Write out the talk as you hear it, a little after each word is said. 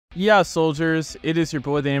Yeah, soldiers, it is your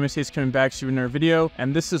boy the Anime State's coming back to another video,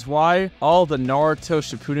 and this is why all the Naruto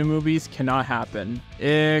Shippuden movies cannot happen,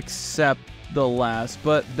 except the last,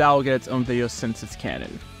 but that'll get its own video since it's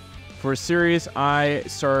canon. For a series, I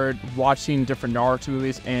started watching different Naruto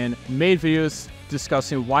movies and made videos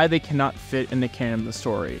discussing why they cannot fit in the canon of the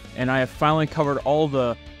story, and I have finally covered all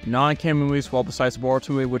the non-canon movies, well besides the Boruto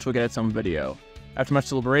movie, which will get its own video. After much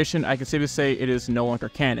deliberation, I can safely say it is no longer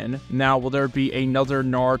canon. Now, will there be another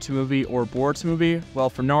Naruto movie or Boruto movie? Well,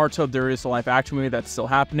 for Naruto, there is a live-action movie that's still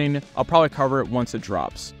happening. I'll probably cover it once it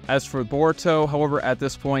drops. As for Boruto, however, at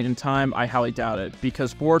this point in time, I highly doubt it,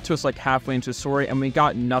 because Boruto is like halfway into the story, and we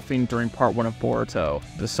got nothing during part 1 of Boruto,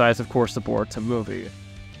 besides, of course, the Boruto movie.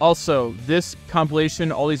 Also, this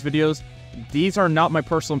compilation, all these videos, these are not my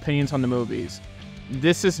personal opinions on the movies.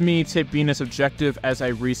 This is me being as objective as I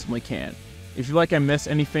reasonably can. If you like I missed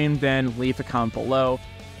anything, then leave a comment below.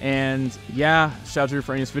 And yeah, shout out to you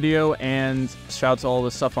for this video, and shout out to all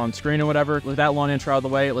the stuff on screen or whatever. With that long intro out of the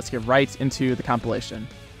way, let's get right into the compilation.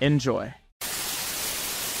 Enjoy.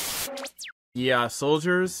 Yeah,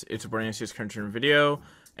 soldiers, it's a brand new current video,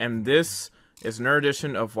 and this is another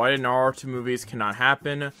edition of Why the Naruto Movies Cannot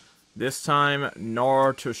Happen. This time,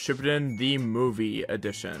 Naruto Shippuden, the movie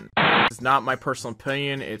edition. It's not my personal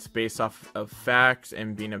opinion, it's based off of facts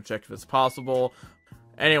and being objective as possible.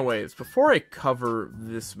 Anyways, before I cover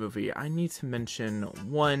this movie, I need to mention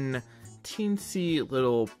one teensy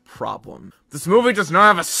little problem. This movie does not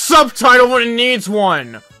have a subtitle when it needs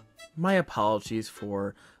one! My apologies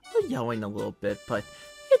for yelling a little bit, but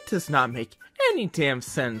it does not make any damn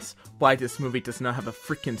sense why this movie does not have a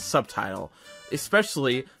freaking subtitle.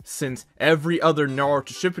 Especially since every other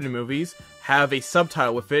Naruto Shippuden movies have a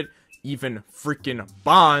subtitle with it, even freaking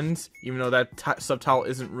Bonds, even though that subtitle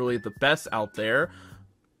isn't really the best out there.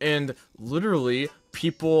 And literally,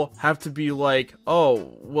 people have to be like,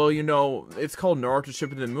 oh, well, you know, it's called Naruto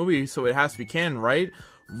Shippuden movie, so it has to be canon, right?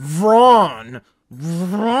 Wrong!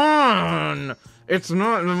 Wrong! It's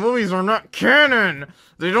not, the movies are not canon!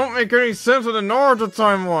 They don't make any sense with the Naruto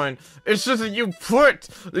timeline! It's just that you put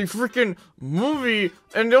the freaking movie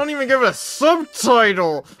and don't even give it a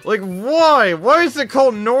subtitle! Like, why? Why is it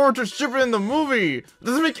called Naruto Shippuden the movie? It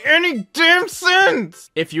doesn't make any damn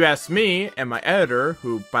sense! If you ask me, and my editor,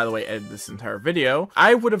 who, by the way, edited this entire video,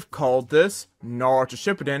 I would have called this Naruto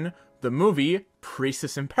Shippuden the movie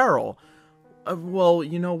Priestess in Peril. Well,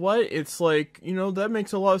 you know what? It's like, you know, that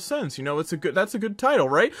makes a lot of sense. You know, that's a good title,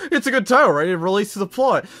 right? It's a good title, right? It relates to the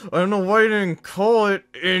plot. I don't know why you didn't call it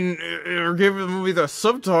or give the movie the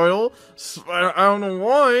subtitle. I don't know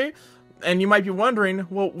why. And you might be wondering,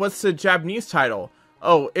 well, what's the Japanese title?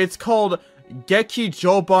 Oh, it's called Geki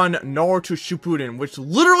Joban Naruto Shippuden, which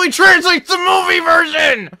literally translates the movie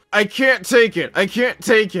version! I can't take it. I can't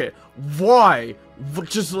take it. Why?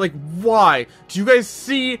 Just like, why? Do you guys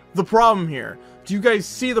see the problem here? Do you guys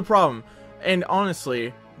see the problem? And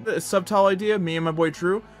honestly, the subtitle idea, me and my boy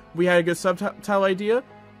Drew, we had a good subtitle idea.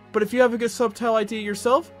 But if you have a good subtitle idea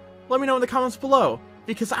yourself, let me know in the comments below.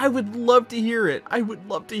 Because I would love to hear it. I would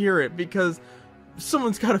love to hear it because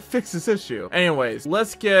someone's got to fix this issue. Anyways,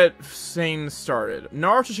 let's get things started.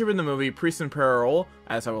 Naruto Shippuden the movie, Priest in Peril,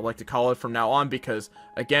 as I would like to call it from now on, because,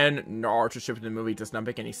 again, Naruto Shippuden the movie does not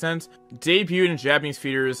make any sense, debuted in Japanese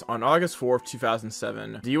theaters on August 4th,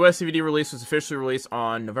 2007. The US DVD release was officially released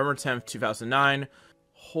on November 10th, 2009.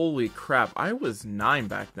 Holy crap, I was 9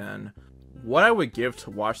 back then. What I would give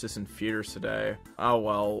to watch this in theaters today? Oh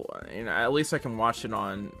well, you know, at least I can watch it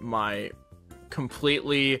on my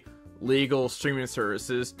completely legal streaming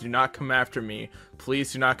services. Do not come after me.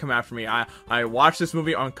 Please do not come after me. I watched this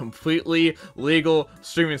movie on completely legal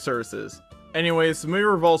streaming services. Anyways, the movie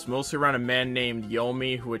revolves mostly around a man named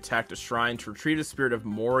Yomi who attacked a shrine to retrieve the spirit of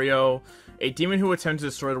Morio, a demon who attempted to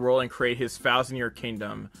destroy the world and create his 1,000-year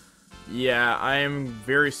kingdom. Yeah, I am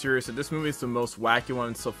very serious that this movie is the most wacky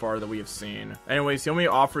one so far that we have seen. Anyways,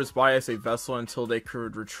 Yomi offers by as a vessel until they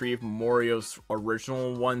could retrieve Morio's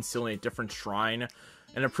original one, sealing a different shrine.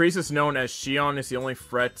 And a priestess known as Shion is the only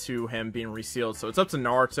threat to him being resealed, so it's up to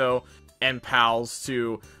Naruto and pals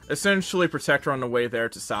to essentially protect her on the way there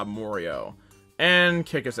to stop Morio. And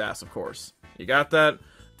kick his ass, of course. You got that?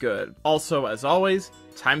 Good. Also, as always,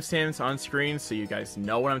 timestamps on screen so you guys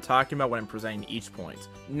know what I'm talking about when I'm presenting each point.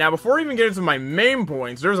 Now, before I even get into my main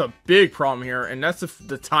points, there's a big problem here, and that's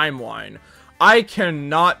the timeline. I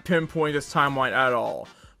cannot pinpoint this timeline at all.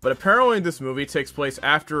 But apparently this movie takes place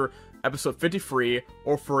after episode 53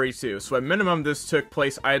 or 42, so at minimum this took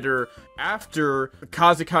place either after the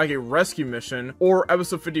Kazekage rescue mission or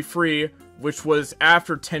episode 53, which was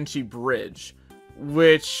after Tenchi Bridge,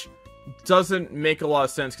 which doesn't make a lot of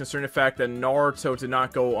sense considering the fact that Naruto did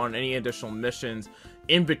not go on any additional missions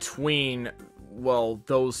in between, well,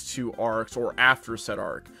 those two arcs, or after said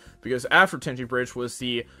arc. Because after Tenchi Bridge was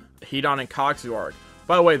the Hidan and Kakuzu arc.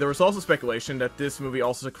 By the way, there was also speculation that this movie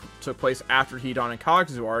also took place after Hidan and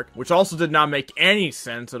Kakuzu arc, which also did not make any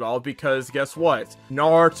sense at all, because guess what?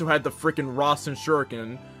 Naruto had the freaking Rasen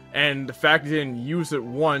Shuriken, and the fact he didn't use it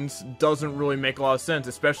once doesn't really make a lot of sense,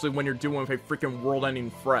 especially when you're dealing with a freaking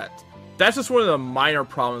world-ending threat. That's just one of the minor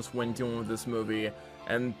problems when dealing with this movie,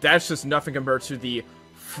 and that's just nothing compared to the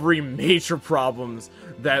 3 major problems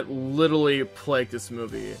that literally plague this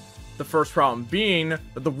movie. The first problem being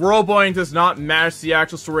that the world building does not match the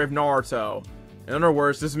actual story of Naruto. In other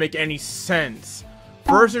words, it doesn't make any sense.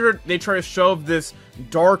 First, they try to shove this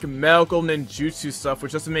dark medical ninjutsu stuff,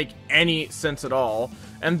 which doesn't make any sense at all.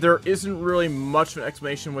 And there isn't really much of an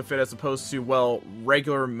explanation with it as opposed to, well,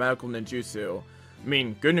 regular medical ninjutsu. I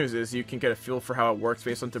mean, good news is you can get a feel for how it works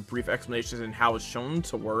based on the brief explanations and how it's shown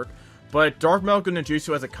to work. But dark medical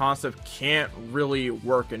ninjutsu as a concept can't really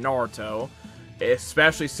work in Naruto.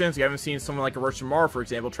 Especially since we haven't seen someone like Orochimaru, for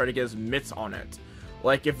example, try to get his mitts on it.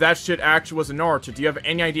 Like, if that shit actually was in Naruto, do you have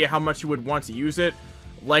any idea how much you would want to use it?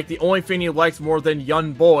 Like, the only thing he likes more than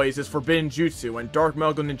young boys is forbidden jutsu, and dark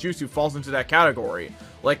medical ninjutsu falls into that category.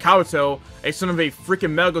 Like, Kabuto, a son of a freaking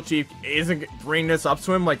medical chief, isn't bringing this up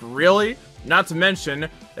to him, like, really? Not to mention,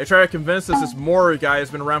 they try to convince us this Mori guy has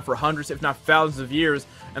been around for hundreds, if not thousands of years,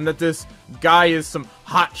 and that this guy is some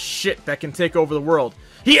hot shit that can take over the world.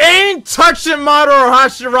 He ain't touching Madara or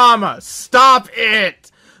Hashirama! Stop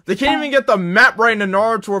it! They can't even get the map right in the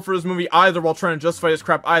Naruto for this movie either while trying to justify this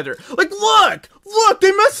crap either. Like, look! Look!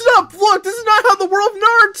 They messed it up! Look! This is not how the world of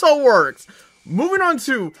Naruto works! Moving on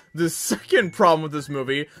to the second problem with this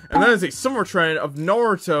movie, and that is a similar trend of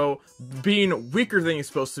Naruto being weaker than he's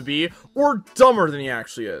supposed to be, or dumber than he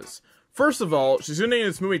actually is. First of all, Shizune in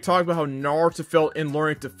this movie talked about how Naruto failed in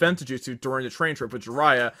learning defense jutsu during the training trip with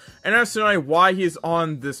Jiraiya, and as to why he is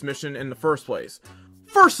on this mission in the first place.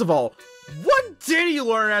 First of all, what did he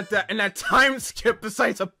learn in that time skip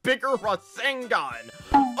besides a bigger Rasengan?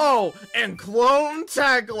 Oh, and clone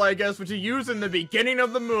tackle, I guess, which he used in the beginning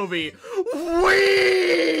of the movie.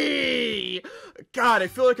 Whee! God, I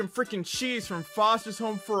feel like I'm freaking Cheese from Foster's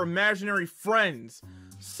Home for Imaginary Friends.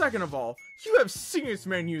 Second of all, you have seen this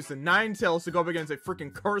man use the Nine Tails to go up against a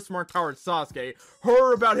freaking curse-marked coward Sasuke,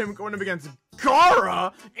 heard about him going up against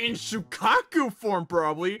Gaara in Shukaku form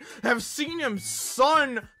probably, have seen him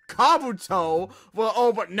son Kabuto, well,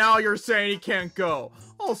 oh, but now you're saying he can't go.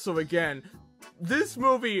 Also, again, this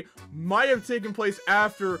movie might have taken place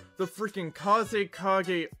after the freaking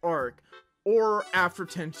Kazekage arc, or after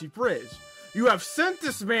Tenchi Bridge. You have sent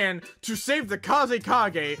this man to save the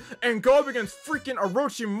Kazekage and go up against freaking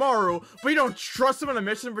Orochimaru, but you don't trust him on a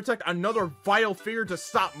mission to protect another vital figure to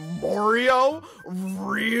stop Morio?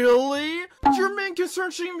 Really? Your main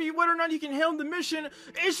concern shouldn't be whether or not you can handle the mission,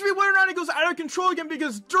 it should be whether or not it goes out of control again,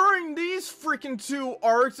 because during these freaking 2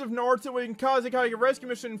 arcs of Naruto and Kazekage Rescue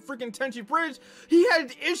Mission and freaking Tenchi Bridge, he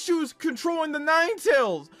had issues controlling the Nine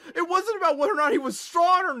Tails. It wasn't about whether or not he was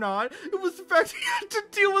strong or not, it was the fact he had to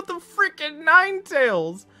deal with the freaking Nine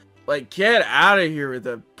Tails. Like, get out of here with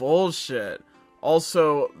that bullshit.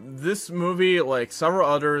 Also, this movie, like several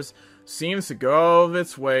others, seems to go out of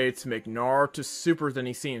its way to make Naruto super than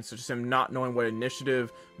he seems, such as him not knowing what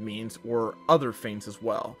initiative means or other things as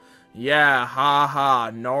well. Yeah, haha,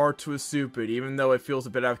 Naruto is stupid, even though it feels a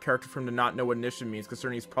bit out of character for him to not know what initiative means,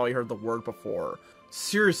 considering he's probably heard the word before.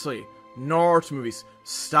 Seriously, Naruto movies,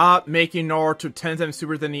 stop making Naruto 10 times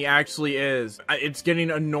super than he actually is. It's getting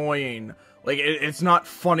annoying. Like, it's not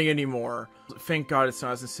funny anymore. Thank God it's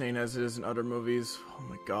not as insane as it is in other movies. Oh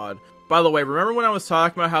my god. By the way, remember when I was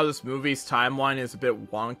talking about how this movie's timeline is a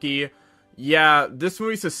bit wonky? Yeah, this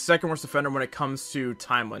movie's the second worst offender when it comes to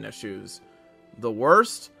timeline issues. The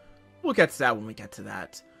worst? We'll get to that when we get to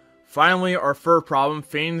that. Finally, our third problem,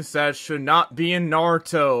 things that should not be in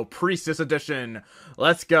Naruto, Priestess Edition.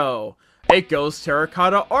 Let's go. A Ghost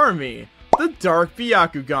Terracotta Army. The Dark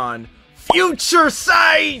Byakugan. Future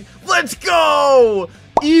Sight! Let's go!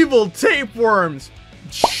 Evil Tapeworms.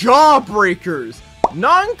 Jawbreakers.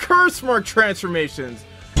 Non-curse mark transformations.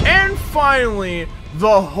 And finally,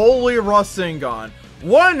 the Holy Rasengan.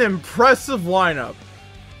 What an impressive lineup.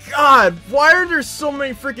 God, why are there so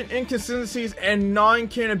many freaking inconsistencies and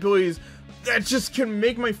non-canon abilities that just can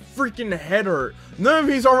make my freaking head hurt. None of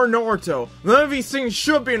these are Naruto. None of these things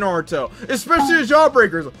should be Naruto. Especially the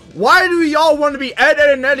Jawbreakers. Why do y'all want to be Ed, Edd,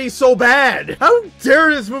 and Eddy so bad? How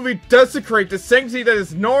dare this movie desecrate the sanctity that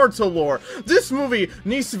is Naruto lore? This movie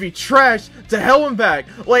needs to be trashed to hell and back.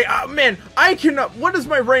 Like, man, I cannot. What is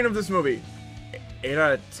my rating of this movie? 8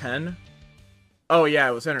 out of 10? Oh yeah,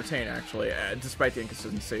 it was entertaining actually, despite the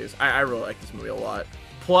inconsistencies. I really like this movie a lot.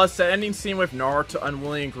 Plus, the ending scene with Naruto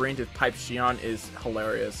unwillingly agreeing to pipe Shion is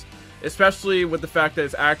hilarious. Especially with the fact that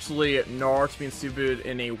it's actually Naruto being stupid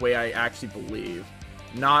in a way I actually believe.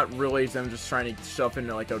 Not really them just trying to shove in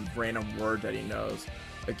like a random word that he knows.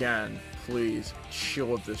 Again, please, chill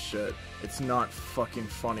with this shit. It's not fucking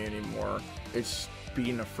funny anymore. It's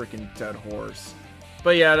beating a freaking dead horse.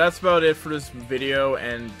 But yeah, that's about it for this video,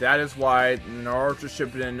 and that is why Naruto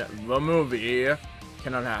Shippuden the movie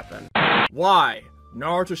cannot happen. Why?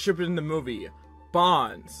 Naruto Shippuden the movie.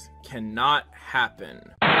 Bonds cannot happen.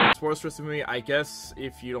 Spoilers for this movie, I guess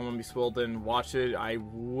if you don't want to be spoiled, then watch it. I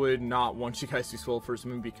would not want you guys to be spoiled for this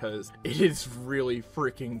movie because it is really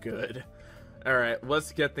freaking good. Alright,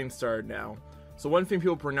 let's get things started now. So one thing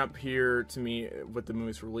people bring up here to me with the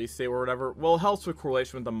movie's release date or whatever, well, it helps with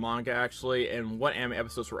correlation with the manga actually and what anime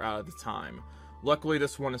episodes were out at the time. Luckily,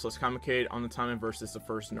 this one is less complicated on the timing versus the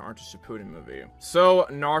first Naruto Shippuden movie. So,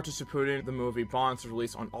 Naruto Shippuden, the movie, Bonds, was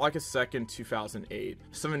released on August 2nd, 2008.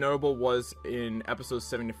 Something notable was in episodes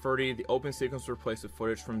 7 to 30, the opening sequence was replaced with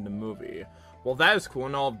footage from the movie. While that is cool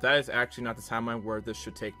and all, that is actually not the timeline where this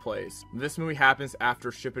should take place. This movie happens after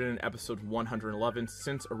Shippuden in episode 111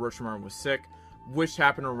 since Orochimaru was sick, which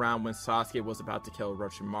happened around when Sasuke was about to kill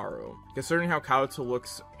Orochimaru. Considering how Kabuto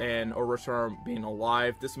looks and Orochimaru being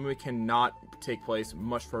alive, this movie cannot take place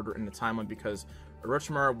much further in the timeline because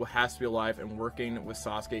Orochimaru has to be alive and working with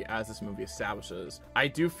Sasuke as this movie establishes. I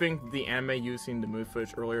do think the anime using the movie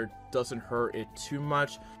footage earlier doesn't hurt it too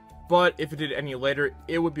much, but if it did any later,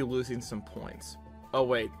 it would be losing some points. Oh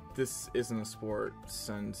wait, this isn't a sport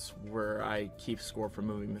since where I keep score for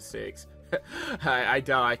movie mistakes. I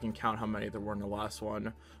doubt I can count how many there were in the last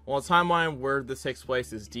one. While the timeline where this takes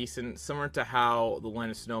place is decent, similar to how The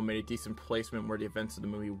Land of Snow made a decent placement where the events of the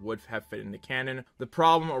movie would have fit in the canon, the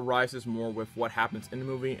problem arises more with what happens in the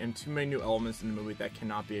movie and too many new elements in the movie that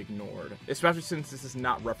cannot be ignored. Especially since this is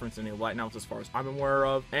not referenced in any light novels as far as I'm aware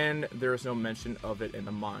of, and there is no mention of it in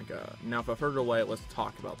the manga. Now, without further delay, let's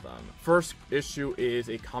talk about them. First issue is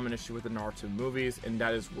a common issue with the Naruto movies, and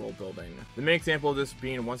that is world building. The main example of this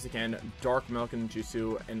being, once again, Dark Milk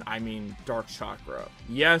Ninjutsu, and I mean Dark Chakra.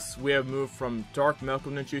 Yes, we have moved from Dark Milk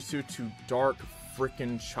Ninjutsu to Dark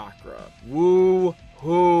freaking Chakra.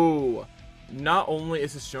 Woo-hoo! Not only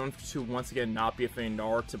is this shown to once again not be a fan of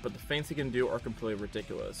Naruto, but the things he can do are completely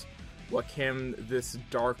ridiculous. What can this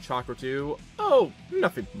Dark Chakra do? Oh,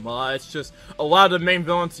 nothing much. Just allow the main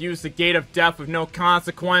villain to use the Gate of Death with no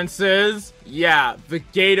consequences. Yeah, the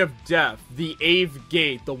Gate of Death. The 8th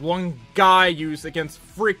Gate. The one guy used against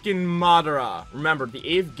freaking Madara. Remember, the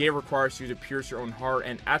 8th Gate requires you to pierce your own heart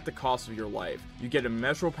and at the cost of your life. You get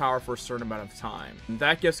immeasurable power for a certain amount of time. And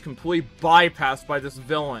that gets completely bypassed by this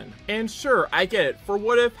villain. And sure, I get it. For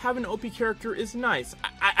what if having an OP character is nice?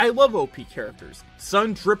 I love OP characters.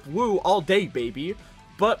 Sun drip woo all day, baby.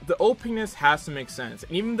 But the OPness has to make sense.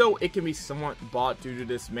 And even though it can be somewhat bought due to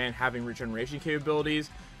this man having regeneration capabilities,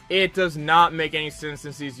 it does not make any sense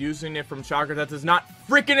since he's using it from chakra that does not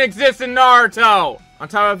freaking exist in Naruto! On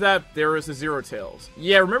top of that, there is the Zero Tails.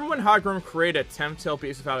 Yeah, remember when Hagrum created a 10-tail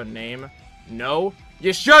beast without a name? No?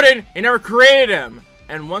 You shouldn't! You never created him!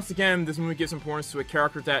 And once again, this movie gives importance to a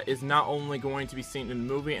character that is not only going to be seen in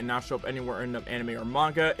the movie and not show up anywhere in the anime or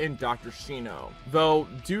manga in Dr. Shino. Though,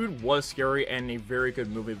 dude was scary and a very good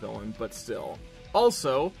movie villain, but still.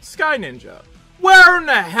 Also, Sky Ninja. Where in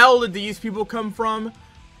the hell did these people come from?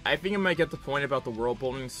 I think I might get the point about the world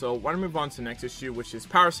building, so why don't we move on to the next issue, which is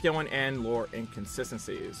power scaling and lore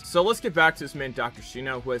inconsistencies. So let's get back to this man, Dr.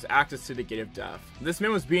 Shino, who has access to the Gate of Death. This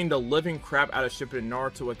man was beating the living crap out of Shippuden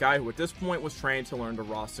Naruto, a guy who at this point was trained to learn the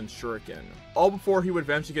Rasen Shuriken. All before he would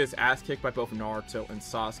eventually get his ass kicked by both Naruto and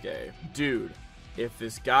Sasuke. Dude, if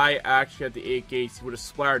this guy actually had the 8 gates, he would have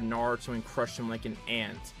splattered Naruto and crushed him like an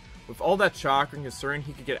ant. With all that chakra and considering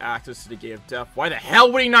he could get access to the Gate of Death, why the hell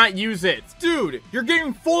would he not use it? Dude, you're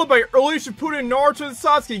getting fooled by early Shippuden Naruto and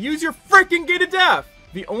Sasuke. Use your freaking Gate of Death!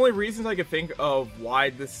 The only reasons I could think of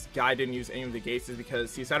why this guy didn't use any of the gates is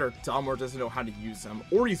because he's either dumb or doesn't know how to use them,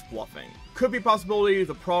 or he's bluffing. Could be a possibility.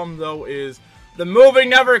 The problem though is the movie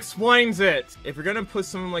never explains it. If you're gonna put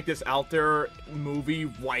something like this out there, movie,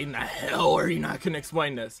 why in the hell are you not gonna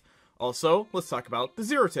explain this? Also, let's talk about the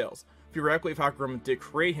Zero Tails. Theoretically, if Hagrum did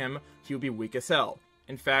create him, he would be weak as hell.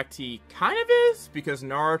 In fact, he kind of is, because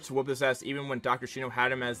Naruto whooped his ass even when Dr. Shino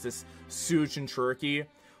had him as this Sujin Cherokee.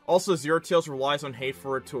 Also, Zero Tails relies on hate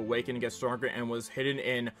for it to awaken and get stronger, and was hidden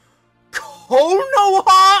in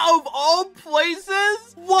Konoha of all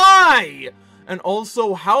places? Why? And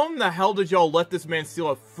also, how in the hell did y'all let this man steal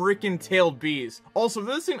a freaking tailed beast? Also,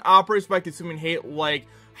 this thing operates by consuming hate like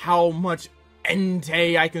how much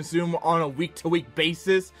Entei I consume on a week-to-week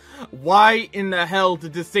basis. Why in the hell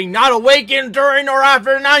did this thing not awaken during or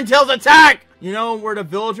after Ninetales' attack? You know, where the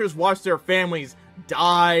villagers watch their families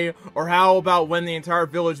die? Or how about when the entire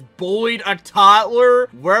village bullied a toddler?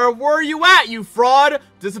 Where were you at, you fraud?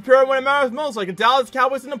 Disappeared when it matters most, like a Dallas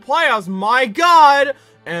Cowboys in the playoffs, my god!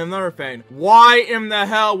 And another thing, why in the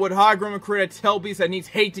hell would Haguruma create a tail beast that needs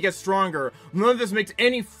hate to get stronger? None of this makes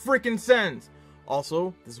any freaking sense.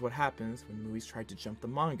 Also, this is what happens when movies try to jump the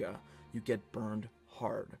manga. You get burned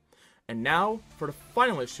hard. And now, for the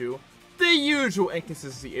final issue, the usual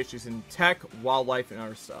inconsistency issues in tech, wildlife, and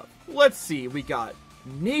other stuff. Let's see, we got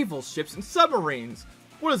naval ships and submarines.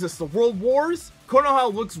 What is this, the World Wars?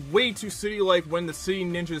 Konoha looks way too city-like when the city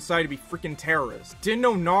ninja decided to be freaking terrorists. Didn't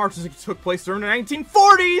know Naruto took place during the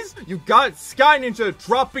 1940s! You got Sky Ninja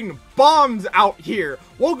dropping bombs out here!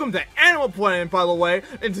 Welcome to Animal Planet, by the way,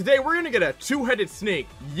 and today we're gonna get a two-headed snake.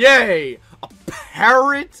 Yay! A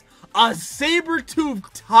parrot? A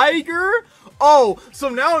saber-toothed tiger? Oh, so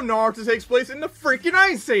now Naruto takes place in the freaking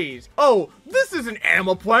Ice Age. Oh, this isn't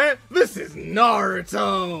Animal Planet, this is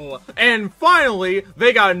Naruto. And finally,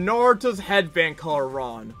 they got Naruto's headband color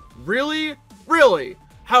on. Really? Really?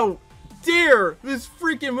 How dare this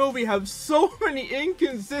freaking movie have so many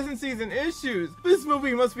inconsistencies and issues? This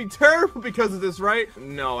movie must be terrible because of this, right?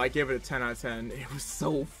 No, I gave it a 10 out of 10. It was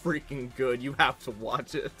so freaking good. You have to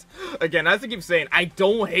watch it. Again, as I keep saying, I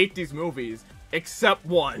don't hate these movies, except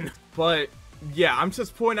one. But yeah, I'm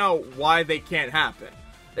just pointing out why they can't happen.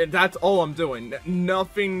 And that's all I'm doing.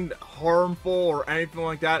 Nothing harmful or anything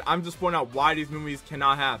like that. I'm just pointing out why these movies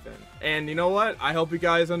cannot happen. And you know what? I hope you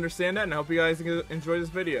guys understand that, and I hope you guys enjoy this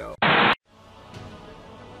video.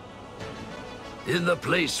 In the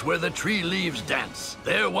place where the tree leaves dance,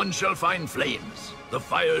 there one shall find flames. The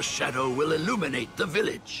fire's shadow will illuminate the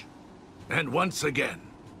village. And once again,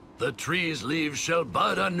 the tree's leaves shall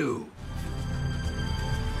bud anew.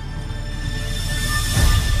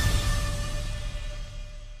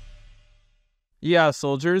 Yeah,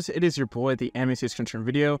 soldiers, it is your boy, the Anime-Series Concern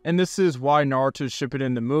Video, and this is why Naruto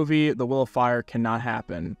Shippuden the movie, The Will of Fire, cannot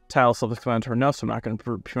happen. Title self-explanatory enough, so I'm not going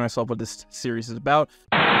to repeat myself what this series is about.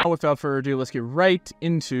 Without further ado, let's get right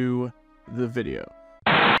into the video.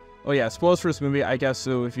 Oh yeah, spoilers for this movie, I guess,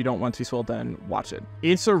 so if you don't want to be spoiled, then watch it.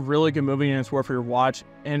 It's a really good movie, and it's worth your watch,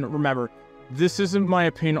 and remember, this isn't my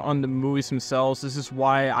opinion on the movies themselves, this is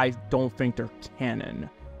why I don't think they're canon.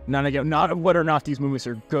 Not whether or not these movies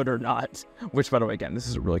are good or not. Which, by the way, again, this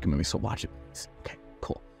is a really good movie, so watch it, please. Okay,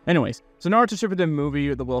 cool. Anyways, so Naruto Shippuden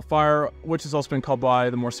movie, The Will of Fire, which has also been called by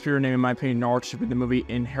the more superior name, in my opinion, Naruto Shippuden movie,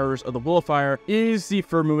 Inheritors of the Will of Fire, is the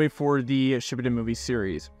third movie for the Shippuden movie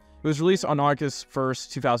series. It was released on August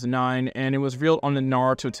 1st, 2009, and it was revealed on the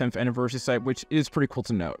Naruto 10th anniversary site, which is pretty cool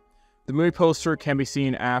to note. The movie poster can be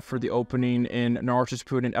seen after the opening in Naruto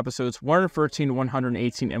Shippuden episodes 113,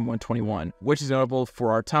 118, and 121, which is notable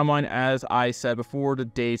for our timeline. As I said before, the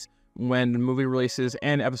dates when the movie releases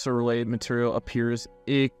and episode-related material appears,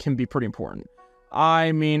 it can be pretty important.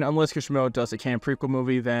 I mean, unless Kishimoto does a canon prequel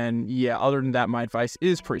movie, then yeah, other than that, my advice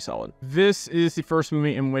is pretty solid. This is the first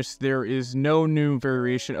movie in which there is no new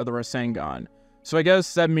variation of the Rasengan, so I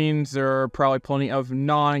guess that means there are probably plenty of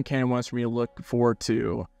non-canon ones for me to look forward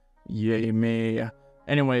to. Yay me.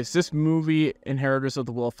 Anyways, this movie, Inheritors of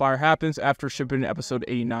the Will of Fire, happens after Shippuden episode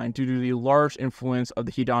 89 due to the large influence of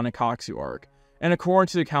the Hidana Kaksu arc. And according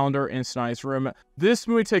to the calendar in Snai's room, this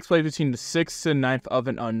movie takes place between the 6th and 9th of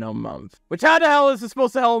an unknown month. Which, how the hell is this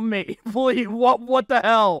supposed to help me? Please, what the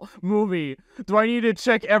hell, movie? Do I need to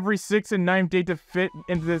check every 6th and 9th date to fit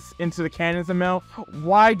into the canon somehow?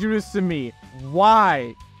 Why do this to me?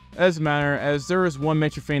 Why? As a matter, as there is one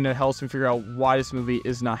major thing that helps me figure out why this movie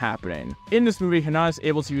is not happening. In this movie, Hinata is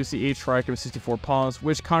able to use the H-Strike of 64 pawns,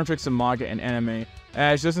 which contradicts the manga and anime,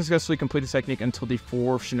 as she doesn't successfully complete the technique until the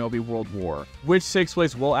 4th Shinobi World War, which takes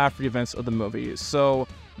place well after the events of the movie. So,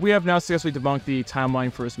 we have now successfully debunked the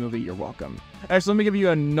timeline for this movie. You're welcome. Actually, let me give you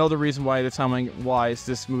another reason why the timeline-wise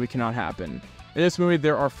this movie cannot happen. In this movie,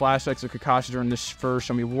 there are flashbacks of Kakashi during the first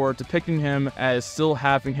Shinobi War, depicting him as still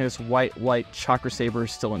having his white light chakra saber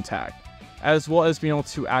still intact, as well as being able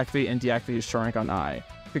to activate and deactivate his Sharingan Eye.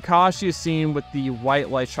 Kakashi is seen with the white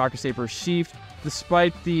light chakra saber sheathed,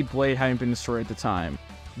 despite the blade having been destroyed at the time.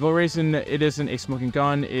 The only reason it isn't a smoking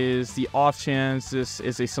gun is the off chance this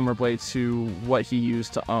is a similar blade to what he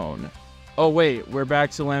used to own. Oh wait, we're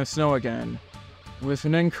back to Land of Snow again, with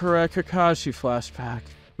an incorrect Kakashi flashback.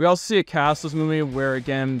 We also see a castle movie where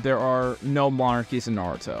again there are no monarchies in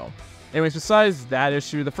Naruto. Anyways, besides that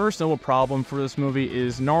issue, the first notable problem for this movie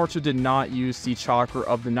is Naruto did not use the chakra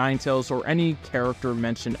of the Nine Tails or any character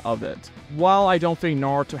mention of it. While I don't think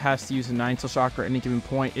Naruto has to use the Nine Tails chakra at any given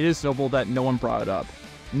point, it is notable that no one brought it up.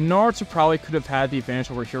 Naruto probably could have had the advantage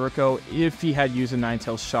over Hiriko if he had used the Nine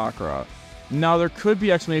Tails chakra. Now, there could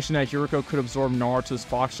be explanation that Hiriko could absorb Naruto's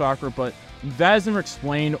Fox chakra, but that is never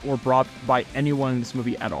explained or brought by anyone in this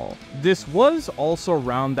movie at all. This was also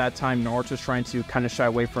around that time Naruto was trying to kind of shy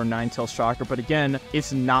away from Nine Tails chakra, but again,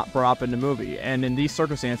 it's not brought up in the movie. And in these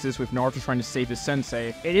circumstances, with Naruto trying to save his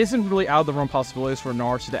sensei, it isn't really out of the realm of possibilities for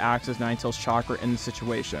Naruto to access Nine Tails chakra in the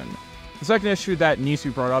situation. The second issue that needs to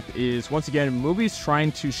be brought up is, once again, movies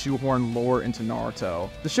trying to shoehorn lore into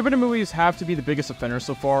Naruto. The Shippuden movies have to be the biggest offender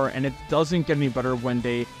so far, and it doesn't get any better when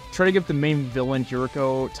they try to give the main villain,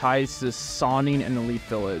 Hiriko, ties to Sannin and Elite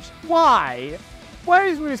Village. Why? Why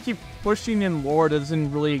does movies keep pushing in lore that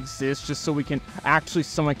doesn't really exist just so we can actually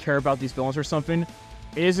somewhat care about these villains or something?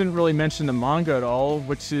 It isn't really mentioned in the manga at all,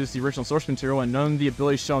 which is the original source material, and none of the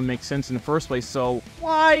abilities shown make sense in the first place, so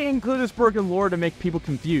why include this broken lore to make people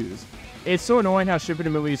confused? It's so annoying how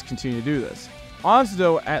Shippuden movies continue to do this. Honestly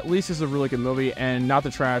though, at least it's a really good movie, and not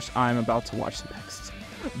the trash I'm about to watch next.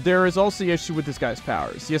 There is also the issue with this guy's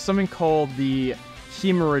powers. He has something called the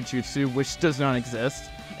Himura Jutsu, which does not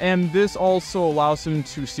exist, and this also allows him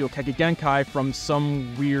to steal Kekkei Genkai from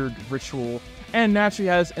some weird ritual, and naturally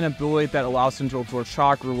has an ability that allows him to absorb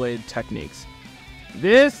chakra-related techniques.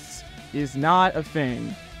 This is not a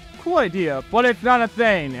thing. Cool idea, but it's not a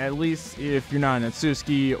thing, at least if you're not an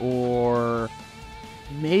Atsuki or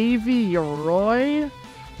maybe Yoroi?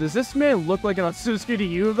 Does this man look like an Atsuki to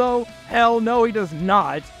you though? Hell no, he does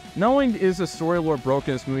not. Not only is the story lore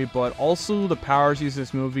broken in this movie, but also the powers used in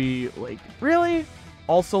this movie, like, really?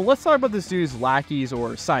 Also, let's talk about this dude's lackeys or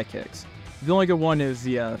sidekicks. The only good one is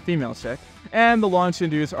the female chick, and the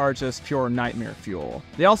long-chin dudes are just pure nightmare fuel.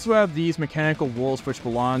 They also have these mechanical wolves which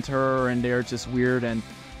belong to her, and they're just weird and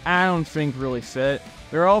I don't think really fit.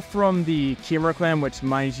 They're all from the Kimura clan, which,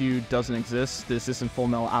 mind you, doesn't exist. This isn't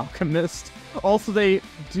Fullmetal Alchemist. Also, they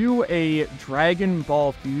do a Dragon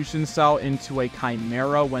Ball fusion style into a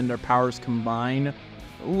Chimera when their powers combine.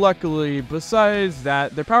 Luckily, besides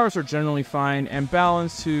that, their powers are generally fine and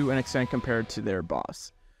balanced to an extent compared to their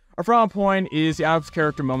boss. Our final point is the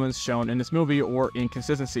out-of-character moments shown in this movie or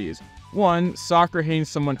inconsistencies. 1. Sakura hitting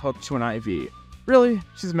someone hooked to an IV. Really?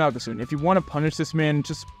 She's a Malgasoon. If you want to punish this man,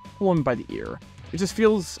 just pull him by the ear. It just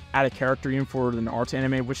feels out of character even for the Naruto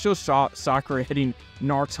anime, which shows Sakura hitting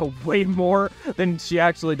Naruto way more than she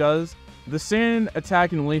actually does. The Saiyan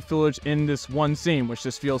attacking Elite Village in this one scene, which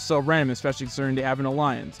just feels so random, especially considering they have an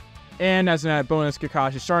alliance. And as an added bonus,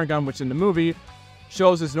 Kakashi's Sharingan, which in the movie,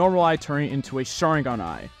 shows his normal eye turning into a Sharingan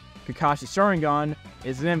eye. Kakashi's Sharingan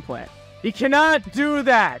is an implant. He cannot do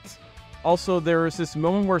that! Also, there was this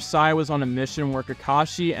moment where Sai was on a mission where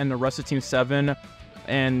Kakashi and the rest of Team 7,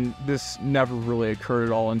 and this never really occurred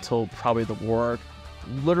at all until probably the war arc.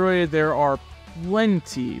 Literally, there are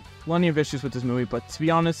plenty of issues with this movie, but to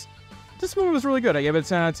be honest, this movie was really good. I gave it a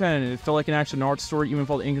 10 out of 10, and it felt like an actual Naruto story even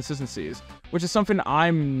with all the inconsistencies, which is something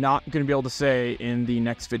I'm not going to be able to say in the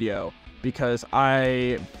next video, because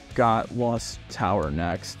I got Lost Tower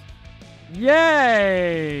next.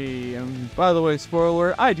 Yay! And by the way,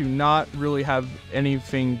 spoiler, I do not really have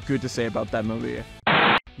anything good to say about that movie.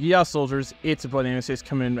 Yeah, soldiers, it's about Anime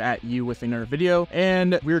coming at you with another video,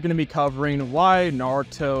 and we're going to be covering why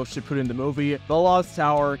Naruto Shippuden the movie, The Lost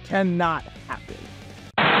Tower, cannot happen.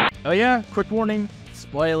 Oh yeah, quick warning,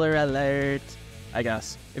 spoiler alert, I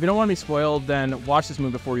guess. If you don't want to be spoiled, then watch this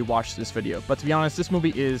movie before you watch this video. But to be honest, this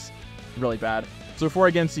movie is really bad. So before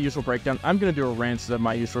I get into the usual breakdown, I'm going to do a rant of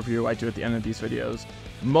my usual review I do at the end of these videos.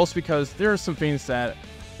 Most because there are some things that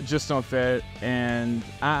just don't fit, and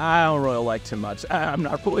I don't really like too much. I'm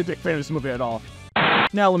not really a big fan of this movie at all.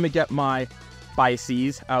 Now let me get my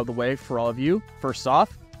biases out of the way for all of you. First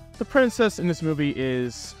off, the princess in this movie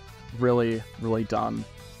is really, really dumb.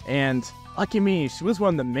 And lucky me, she was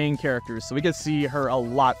one of the main characters, so we get to see her a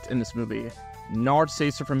lot in this movie. Naruto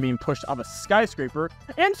saves her from being pushed off a skyscraper,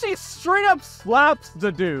 and she straight up slaps the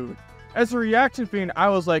dude. As a reaction fiend, I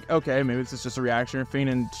was like, okay, maybe this is just a reaction fiend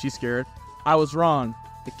and she's scared. I was wrong.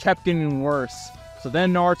 It kept getting worse. So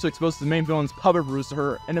then Naruto exposes the main villain's puppet bruise to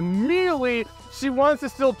her, and immediately she wants to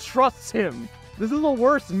still trust him. This is the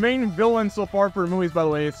worst main villain so far for movies, by the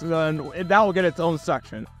way, so that will get its own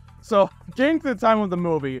section. So, getting to the time of the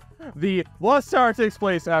movie, the Lost Tower takes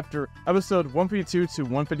place after episode 152 to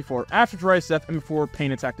 154, after Jiraiya's death and before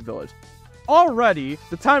Pain attacked the village. Already,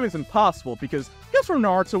 the time is impossible, because guess where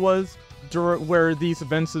Naruto was where these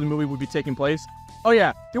events of the movie would be taking place? Oh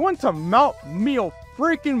yeah, they went to Mount Mio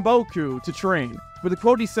freaking Boku to train. But the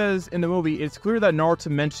quote he says in the movie, it's clear that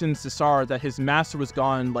Naruto mentions to Sara that his master was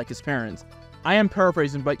gone like his parents. I am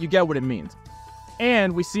paraphrasing, but you get what it means.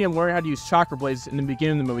 And we see him learn how to use chakra blades in the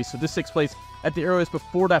beginning of the movie, so this takes place at the earliest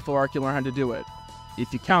before that filler arc you learn how to do it,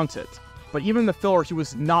 if you count it. But even in the filler, he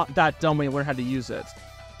was not that dumb when he learned how to use it.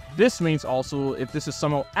 This means also, if this is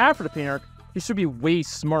somehow after the Pain arc, he should be way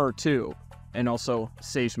smarter too, and also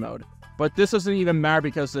Sage Mode. But this doesn't even matter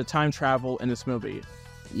because of the time travel in this movie.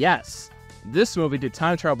 Yes, this movie did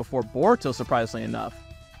time travel before Boruto, surprisingly enough.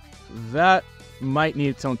 That might need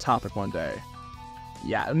its own topic one day.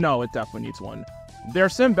 Yeah, no, it definitely needs one. They're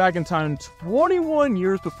sent back in time 21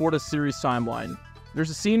 years before the series timeline.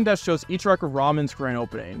 There's a scene that shows each arc of Ramen's grand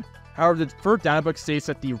opening. However, the third databook states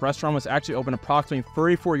that the restaurant was actually opened approximately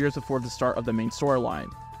 34 years before the start of the main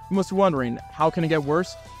storyline. You must be wondering, how can it get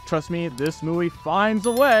worse? Trust me, this movie finds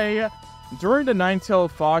a way! During the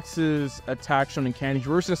Nine-Tailed Fox's attack shown in canon,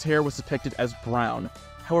 Hirusen's hair was depicted as brown.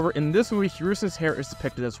 However, in this movie, Hirusen's hair is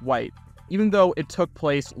depicted as white, even though it took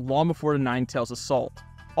place long before the Nine-Tails assault.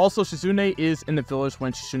 Also, Shizune is in the village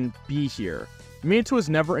when she shouldn't be here. Minato is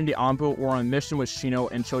never in the Anbu or on a mission with Shino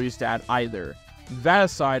and Choji's dad either. That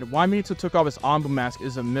aside, why Minato took off his Anbu mask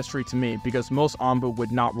is a mystery to me, because most Anbu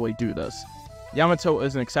would not really do this. Yamato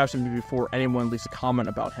is an exception before anyone leaves a comment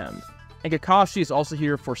about him. And Kakashi is also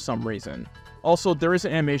here for some reason. Also, there is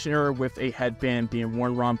an animation error with a headband being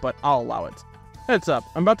worn wrong, but I'll allow it. Heads up,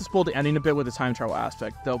 I'm about to spoil the ending a bit with the time travel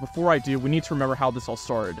aspect, though before I do, we need to remember how this all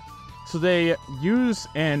started. So they use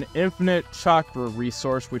an infinite chakra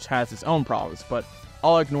resource which has its own problems, but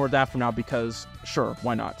I'll ignore that for now because, sure,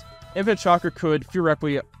 why not? Infinite chakra could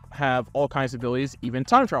theoretically have all kinds of abilities, even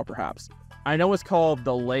time travel perhaps. I know it's called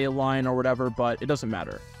the ley line or whatever, but it doesn't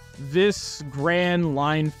matter. This grand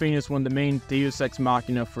line thing is one of the main deus ex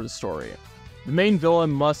machina for the story. The main villain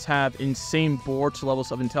must have insane Boruto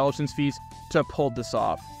levels of intelligence feats to pull this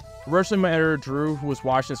off. Originally, my editor Drew, who was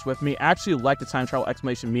watching this with me, actually liked the time travel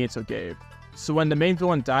explanation Minato gave. So when the main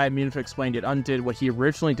villain died, Minato explained it undid what he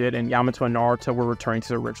originally did, and Yamato and Naruto were returning to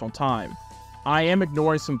the original time. I am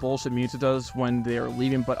ignoring some bullshit Minato does when they are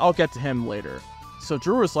leaving, but I'll get to him later. So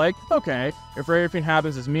Drew was like, okay, if everything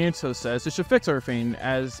happens as Minato says, it should fix everything,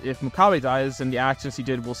 as if Mukabe dies, then the actions he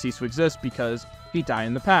did will cease to exist because he died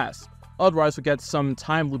in the past. Otherwise, we'll get some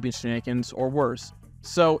time looping shenanigans, or worse.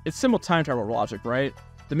 So it's simple time travel logic, right?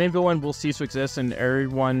 The main villain will cease to exist and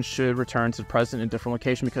everyone should return to the present in a different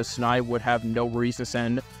location because Tsunade would have no reason to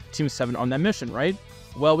send Team 7 on that mission, right?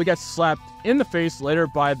 Well, we got slapped in the face later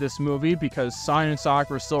by this movie because Sai and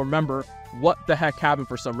Sakura still remember what the heck happened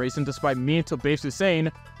for some reason, despite Minato basically saying,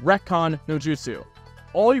 retcon no jutsu.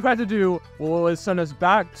 All you had to do was send us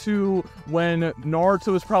back to when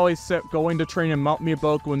Naruto was probably going to train in Mount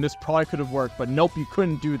Miyaboku, and this probably could have worked, but nope, you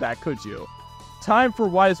couldn't do that, could you? Time for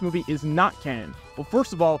why this movie is not canon. Well,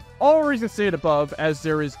 first of all reasons stated above, as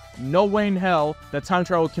there is no way in hell that time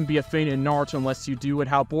travel can be a thing in Naruto unless you do it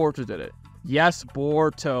how Boruto did it. Yes,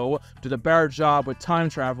 Boruto did a better job with time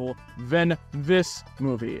travel than this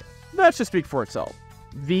movie. That should speak for itself.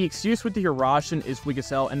 The excuse with the Hirashin is weak as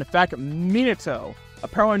hell, and the fact that Minato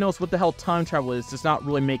apparently knows what the hell time travel is does not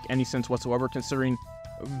really make any sense whatsoever, considering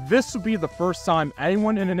this would be the first time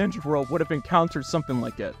anyone in a ninja world would have encountered something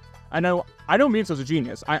like it. I know Minato's a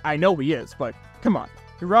genius. I know he is, but come on.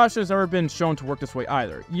 Hirashin has never been shown to work this way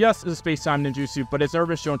either. Yes, it's a space-time ninjutsu, but it's never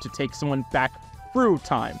been shown to take someone back through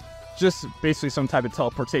time. Just basically some type of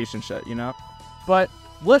teleportation shit, you know? But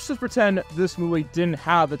let's just pretend this movie didn't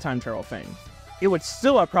have the time travel thing. It would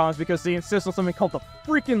still have problems because they insist on something called the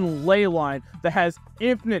freaking ley line that has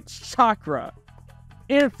infinite chakra.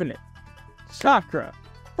 Infinite chakra.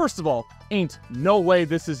 First of all, ain't no way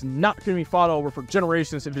this is not going to be fought over for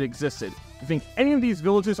generations if it existed. You think any of these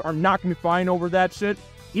villages are not going to be fighting over that shit?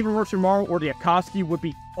 Even Orochimaru or the Akatsuki would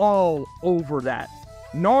be all over that.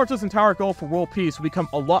 Naruto's entire goal for world peace would become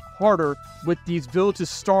a lot harder with these villages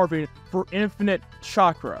starving for infinite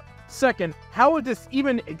chakra. Second, how would this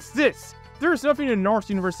even exist? There is nothing in Naruto's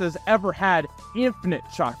universe that has ever had infinite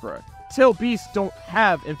chakra. Tail Beasts don't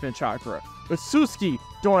have infinite chakra. Otsutsuki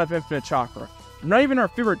don't have infinite chakra. Not even our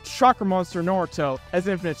favorite chakra monster Naruto has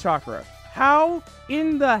infinite chakra. How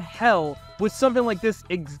in the hell would something like this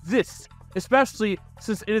exist? Especially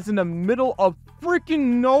since it is in the middle of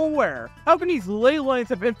freaking nowhere. How can these ley lines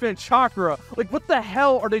have infinite chakra? Like, what the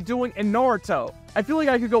hell are they doing in Naruto? I feel like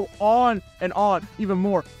I could go on and on even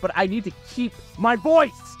more, but I need to keep my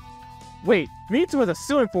voice. Wait, Minato has a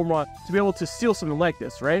sealing formula to be able to seal something like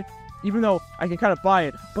this, right? Even though I can kind of buy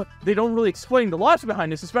it, but they don't really explain the logic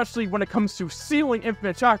behind this, especially when it comes to sealing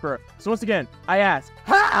infinite chakra. So once again, I ask,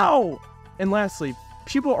 how? And lastly,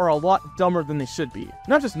 people are a lot dumber than they should be.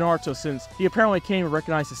 Not just Naruto, since he apparently can't even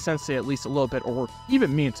recognize his sensei at least a little bit, or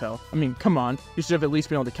even Minato. I mean, come on, he should have at least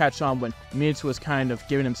been able to catch on when Minato was kind of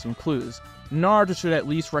giving him some clues. Naruto should at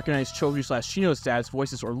least recognize Choji/Shino's dad's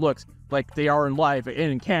voices or looks like they are in live and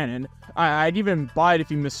in canon. I'd even buy it if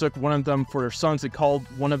he mistook one of them for their sons and called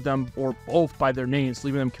one of them or both by their names,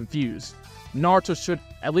 leaving them confused. Naruto should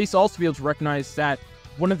at least also be able to recognize that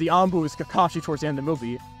one of the Anbu is Kakashi towards the end of the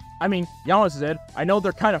movie. I mean, Yama's dead. I know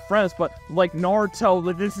they're kind of friends, but like Naruto,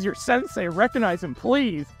 like, this is your sensei, recognize him,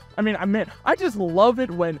 please. I just love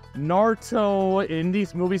it when Naruto in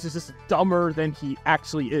these movies is just dumber than he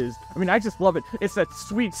actually is. I just love it. It's that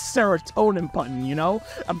sweet serotonin button, you know?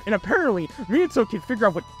 And apparently, Minato can figure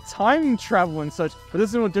out what time travel and such, but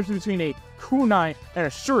there's no difference between a kunai and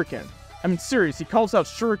a shuriken. Serious, he calls out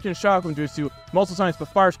shuriken shakuin jutsu multiple times, but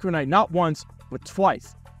fires kunai not once, but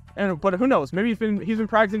twice. But who knows? Maybe he's been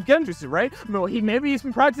practicing genjutsu, right? Maybe he's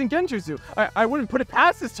been practicing genjutsu. I wouldn't put it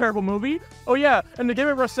past this terrible movie. Oh yeah, and the game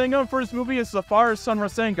of Rasengan for this movie is the Fire Sun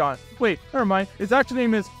Rasengan. Wait, never mind. Its actual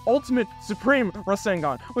name is Ultimate Supreme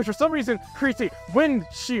Rasengan, which for some reason creates a wind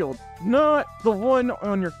shield. Not the one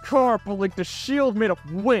on your car, but like the shield made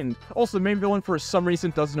of wind. Also, the main villain for some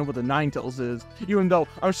reason doesn't know what the Nine Tails is, even though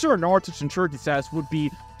I'm sure Naruto's Jinchuriki status would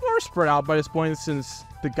be more spread out by this point, since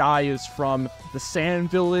the guy is from the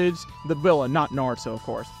Sand Village, the villain, not Naruto, of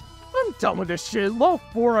course. I'm done with this shit. Low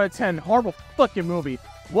 4 out of 10. Horrible fucking movie.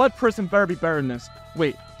 Blood Prison better be better than this.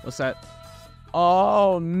 Wait, what's that?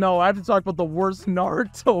 Oh no, I have to talk about the worst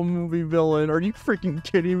Naruto movie villain. Are you freaking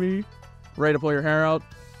kidding me? Ready to pull your hair out?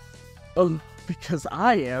 Because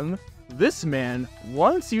I am. This man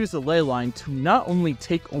wants to use the ley line to not only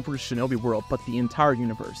take over Shinobi World, but the entire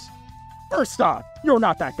universe. First off, you're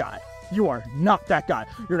not that guy. You are not that guy.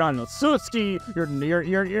 You're not an Otsutsuki.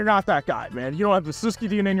 You're not that guy, man. You don't have the Otsutsuki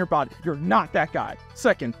DNA in your body. You're not that guy.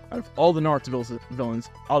 Second, out of all the Naruto villains,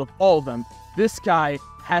 out of all of them, this guy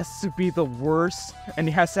has to be the worst, and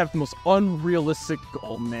he has to have the most unrealistic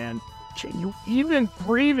goal, man. Can you even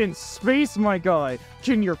breathe in space, my guy?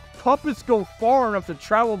 Can your puppets go far enough to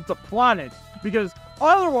travel the planet? Because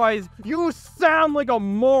otherwise, you sound like a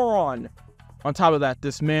moron. On top of that,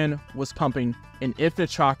 this man was pumping an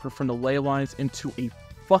infinite chakra from the ley lines into a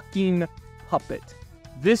fucking puppet.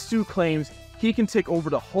 This dude claims he can take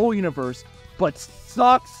over the whole universe, but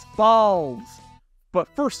sucks balls. But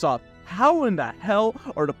first off, how in the hell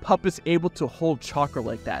are the puppets able to hold chakra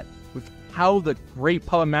like that? With how the great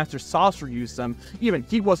puppet master Sasori used them, even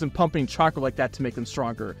he wasn't pumping chakra like that to make them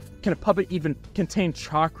stronger. Can a puppet even contain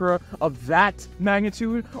chakra of that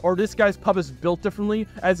magnitude? Or this guy's puppet's built differently,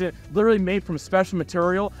 as it literally made from special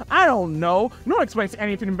material? I don't know. No one explains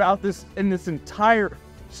anything about this in this entire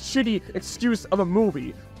shitty excuse of a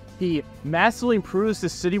movie. He massively improves the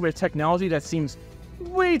city with technology that seems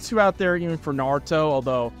way too out there even for Naruto,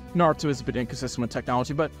 although Naruto is a bit inconsistent with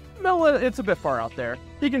technology, but it's a bit far out there.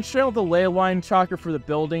 He can channel the ley line chakra for the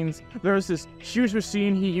buildings. There's this huge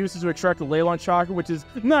machine he uses to extract the ley line chakra, which is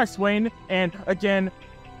not explained, and again,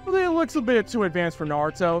 it looks a bit too advanced for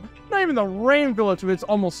Naruto. Not even the Rain Village with its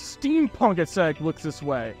almost steampunk aesthetic looks this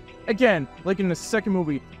way. Again, like in the second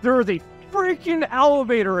movie, there is a freaking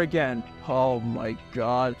elevator again. Oh my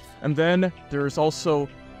god. And then there's also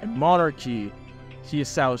a monarchy he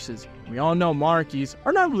establishes. We all know monarchies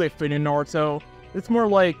are not really fitting in Naruto. It's more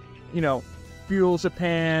like, feudal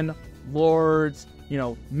Japan, lords,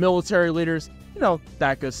 military leaders,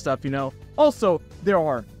 that good stuff, Also, there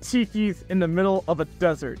are tikis in the middle of a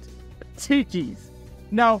desert. Tikis.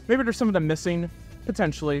 Now, maybe there's some of them missing,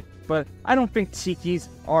 potentially, but I don't think tikis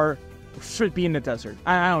should be in the desert.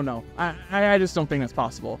 I don't know. I just don't think that's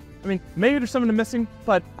possible. Maybe there's some of them missing,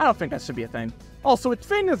 but I don't think that should be a thing. Also, it's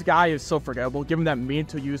fitting this guy is so forgettable, given that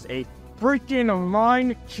Minato used a freaking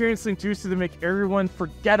mind-canceling jutsu to make everyone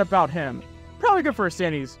forget about him. Probably good for his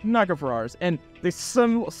sanity, not good for ours. And they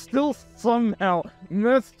still somehow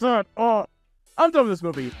messed that up. I'm done with this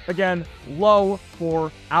movie. Again, low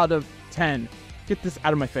 4 out of 10. Get this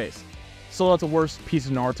out of my face. Still not the worst piece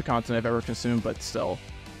of Naruto content I've ever consumed, but still.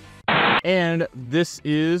 And this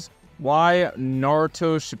is why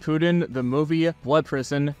Naruto Shippuden, the movie Blood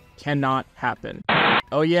Prison, cannot happen.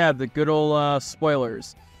 Oh yeah, the good old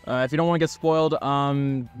spoilers. If you don't want to get spoiled,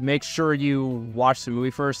 make sure you watch the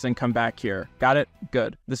movie first, then come back here. Got it?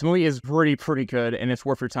 Good. This movie is pretty good, and it's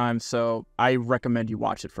worth your time, so I recommend you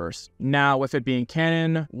watch it first. Now, with it being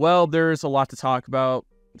canon, well, there's a lot to talk about.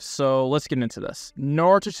 So let's get into this.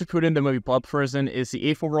 Naruto Shippuden, the movie Blood Prison, is the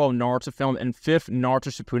 8th overall Naruto film and 5th Naruto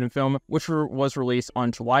Shippuden film, which was released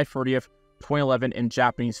on July 30th, 2011 in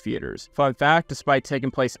Japanese theaters. Fun fact, despite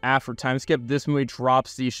taking place after time skip, this movie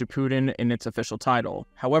drops the Shippuden in its official title.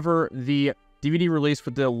 However, the DVD release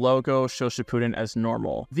with the logo shows Shippuden as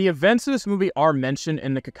normal. The events of this movie are mentioned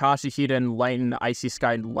in the Kakashi Hiden Light in the Icy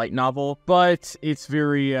Sky light novel, but it's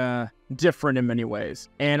very different in many ways.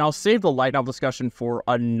 And I'll save the light novel discussion for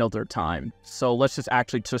another time. So let's just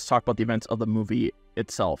talk about the events of the movie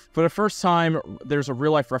itself. For the first time, there's a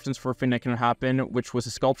real-life reference for a thing that can happen, which was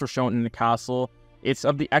a sculpture shown in the castle. It's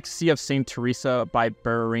of the Ecstasy of Saint Teresa by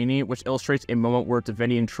Berrerini, which illustrates a moment where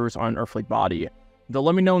divinity intrudes on an earthly body. They'll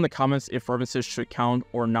let me know in the comments if references should count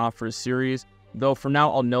or not for the series, though for now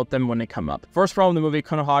I'll note them when they come up. First problem in the movie,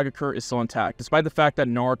 Konohagakure is still intact, despite the fact that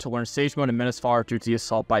Naruto learned Sage Mode and Menace Fire due to the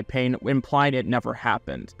assault by Pain, implying it never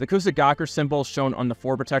happened. The Kusugakure symbol shown on the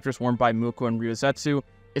 4 protectors worn by Muko and Ryuzetsu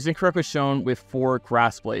is incorrectly shown with 4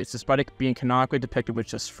 grass blades, despite it being canonically depicted with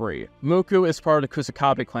just 3. Muko is part of the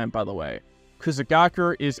Kusakabe clan, by the way.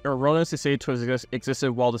 Kusugakure is erroneously said to have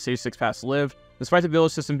existed while the Sage 6 Paths lived, despite the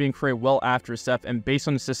village system being created well after his death and based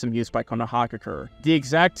on the system used by Konohagakure. The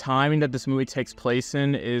exact timing that this movie takes place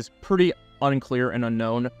in is pretty unclear and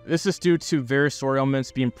unknown. This is due to various story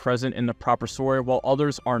elements being present in the proper story, while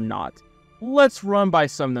others are not. Let's run by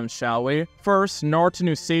some of them, shall we? First, Naruto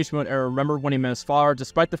knew Sage Mode Era remembered when he met his father,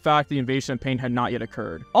 despite the fact the invasion of Pain had not yet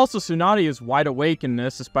occurred. Also, Tsunade is wide awake in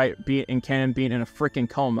this, despite being in canon being in a freaking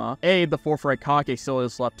coma. The 4th Red Kage still in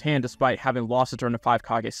his left hand, despite having lost it during the 5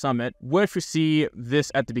 Kage Summit, which we see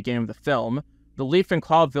this at the beginning of the film. The Leaf and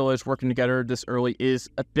Cloud Village working together this early is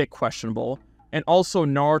a bit questionable. And also,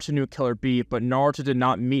 Naruto knew Killer Bee, but Naruto did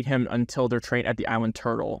not meet him until their train at the Island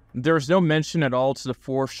Turtle. There is no mention at all to the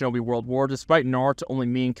 4th Shinobi World War, despite Naruto only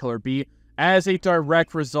meeting Killer Bee as a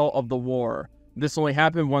direct result of the war. This only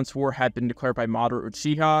happened once war had been declared by Madara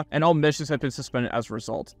Uchiha, and all missions had been suspended as a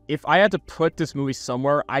result. If I had to put this movie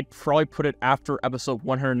somewhere, I'd probably put it after episode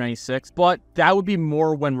 196, but that would be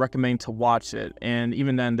more when recommending to watch it, and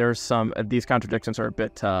even then, there's some, these contradictions are a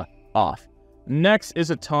bit off. Next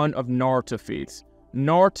is a ton of Naruto feats.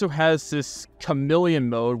 Naruto has this chameleon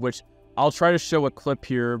mode, which I'll try to show a clip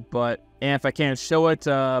here, and if I can't show it,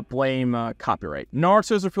 blame copyright.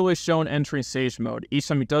 Naruto is repeatedly shown entering Sage Mode. Each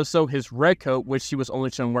time he does so, his red coat, which he was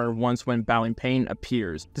only shown wearing once when battling Pain,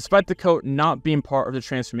 appears, despite the coat not being part of the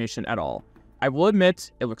transformation at all. I will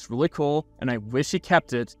admit, it looks really cool, and I wish he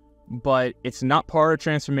kept it, but it's not part of the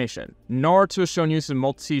transformation. Naruto is shown using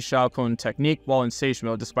multi-Shadow Clone technique while in Sage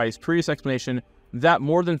Mode, despite his previous explanation that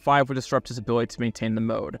more than 5 would disrupt his ability to maintain the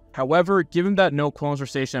mode. However, given that no clones were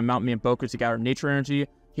stationed at Mount Miyaboku to gather nature energy,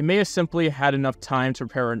 he may have simply had enough time to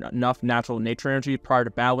prepare enough natural nature energy prior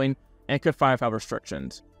to battling and could find without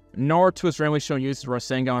restrictions. Naruto is randomly shown using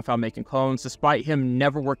Rasengan without making clones, despite him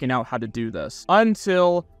never working out how to do this.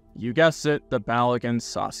 Until, you guessed it, the battle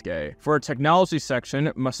against Sasuke. For a technology section,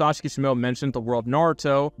 Masashi Kishimoto mentioned the world of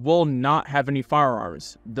Naruto will not have any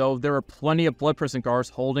firearms, though there are plenty of Blood Prison guards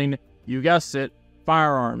holding, you guessed it,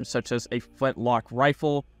 firearms such as a flintlock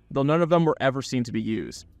rifle, though none of them were ever seen to be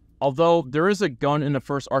used. Although there is a gun in the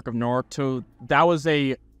first arc of Naruto, that was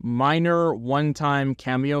a minor one-time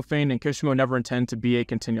cameo thing, and Kishimoto never intended to be a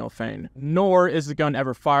continual thing. Nor is the gun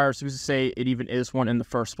ever fired, so who's to say it even is one in the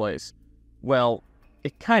first place? Well,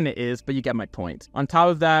 it kinda is, but you get my point. On top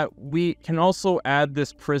of that, we can also add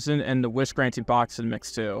this prison and the wish-granting box to the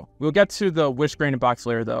mix too. We'll get to the wish-granting box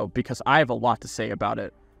later though, because I have a lot to say about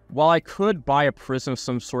it. While I could buy a prison of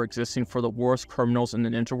some sort existing for the worst criminals in the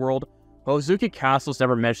ninja world, Ozuki Castle is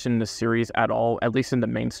never mentioned in the series at all, at least in the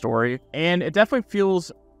main story, and it definitely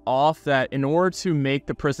feels off that in order to make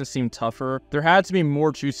the prison seem tougher, there had to be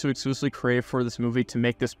more jutsu exclusively created for this movie to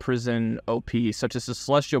make this prison OP, such as the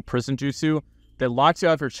Celestial Prison Jutsu that locks you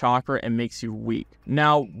out of your chakra and makes you weak.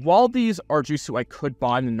 Now, while these are jutsu I could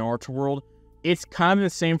buy in the Naruto world, it's kind of the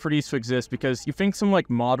same for these to exist, because you think someone like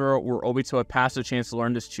Madara or Obito would pass the chance to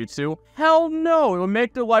learn this jutsu? Hell no! It would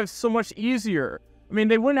make their lives so much easier. I mean,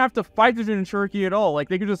 they wouldn't have to fight the Jinchuriki at all. Like,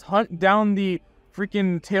 they could just hunt down the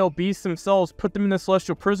freaking tail beasts themselves, put them in the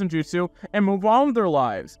Celestial Prison Jutsu, and move on with their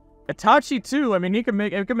lives. Itachi, too. I mean, it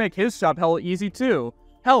could make his job hella easy, too.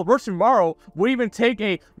 Hell, Orochimaru would even take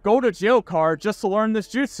a go-to-jail card just to learn this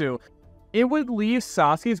jutsu. It would leave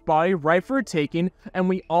Sasuke's body ripe for a taking, and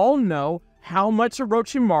we all know how much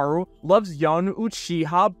Orochimaru loves young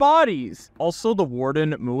Uchiha bodies. Also, the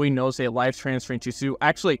warden, Mui, knows a life-transferring jutsu.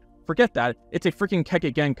 Actually, forget that. It's a freaking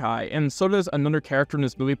Kekkei Genkai, and so does another character in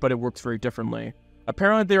this movie, but it works very differently.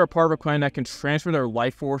 Apparently, they are part of a clan that can transfer their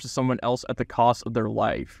life force to someone else at the cost of their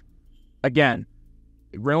life. Again,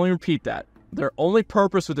 really repeat that. Their only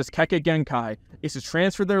purpose with this Kekkei Genkai is to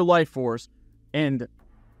transfer their life force and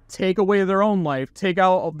take away their own life, take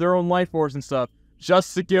out their own life force and stuff,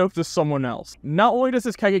 just to give to someone else. Not only does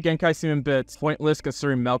this Kekkei Genkai seem a bit pointless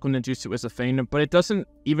considering Malcolm Ninjutsu is a thing, but it doesn't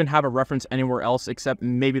even have a reference anywhere else except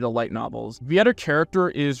maybe the light novels. The other character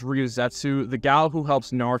is Ryuzetsu, the gal who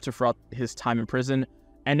helps Naruto throughout his time in prison,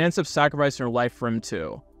 and ends up sacrificing her life for him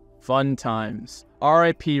too. Fun times.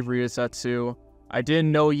 R.I.P. Ryuzetsu. I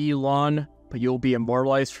didn't know Yelan, but you'll be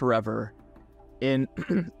immortalized forever in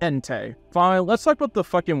Entei. Fine, let's talk about the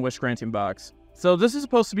fucking wish granting box. So this is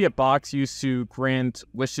supposed to be a box used to grant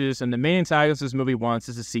wishes, and the main antagonist this movie wants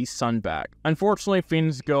is to see Sun back. Unfortunately,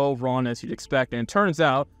 things go wrong as you'd expect, and it turns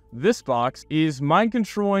out this box is mind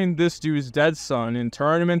controlling this dude's dead son and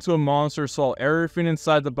turn him into a monster, so everything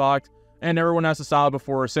inside the box, and everyone has to solve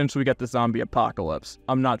before essentially we get the zombie apocalypse.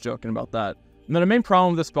 I'm not joking about that. Now, the main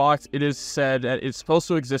problem with this box, it is said that it's supposed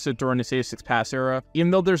to have existed during the 86 Pass era, even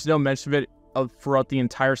though there's no mention of it throughout the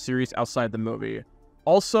entire series outside the movie.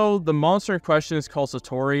 Also, the monster in question is called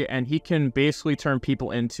Satori, and he can basically turn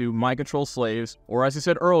people into mind-control slaves, or as I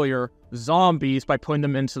said earlier, zombies by putting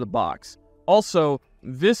them into the box. Also,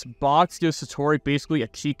 this box gives Satori basically a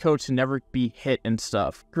cheat code to never be hit and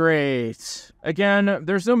stuff. Great. Again,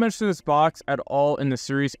 there's no mention of this box at all in the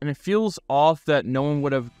series, and it feels off that no one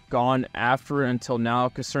would have gone after it until now,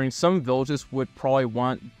 considering some villages would probably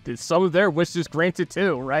want some of their wishes granted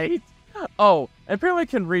too, right? Oh, and apparently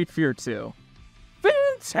can read fear too.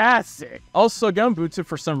 Fantastic! Also, Gunbutsu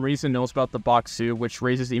for some reason knows about the box too, which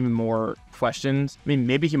raises even more questions. I mean,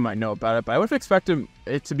 maybe he might know about it, but I would have expected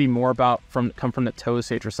it to be more about come from the Toe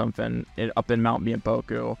Sage or something up in Mount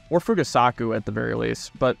Miyaboku, or Fugasaku at the very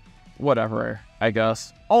least, but whatever, I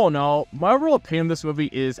guess. Oh no, my overall opinion of this movie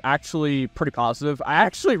is actually pretty positive. I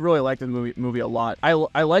actually really like the movie a lot. I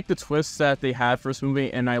like the twists that they had for this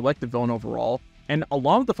movie, and I like the villain overall. And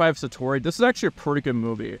along with the Five Satori, this is actually a pretty good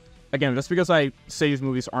movie. Again, just because I say these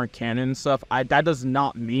movies aren't canon and stuff, that does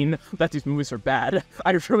not mean that these movies are bad.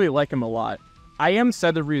 I really like them a lot. I am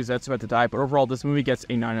sad that Ryuzetsu had to die, but overall, this movie gets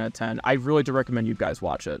a 9 out of 10. I really do recommend you guys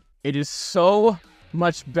watch it. It is so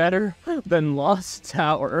much better than Lost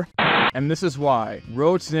Tower. And this is why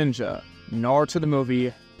Road to Ninja, Naruto the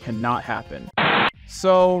movie, cannot happen.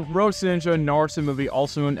 So, Road to Ninja, Naruto movie,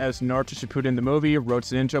 also known as Naruto Shippuden the movie, Road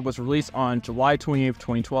to Ninja, was released on July 28,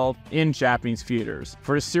 2012 in Japanese theaters.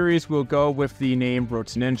 For the series, we'll go with the name Road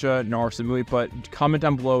to Ninja, Naruto movie, but comment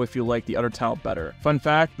down below if you like the other title better. Fun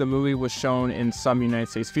fact, the movie was shown in some United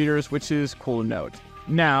States theaters, which is cool to note.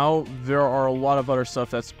 Now, there are a lot of other stuff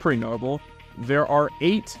that's pretty notable. There are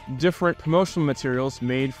 8 different promotional materials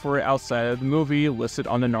made for it outside of the movie listed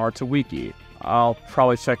on the Naruto Wiki. I'll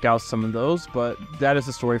probably check out some of those, but that is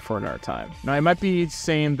a story for another time. Now, I might be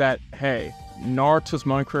saying that, hey, Naruto's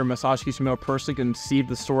manga creator Masashi Kishimoto personally conceived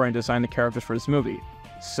the story and designed the characters for this movie.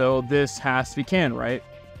 So this has to be canon, right?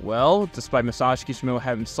 Well, despite Masashi Kishimoto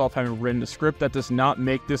himself having written the script, that does not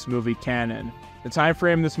make this movie canon. The time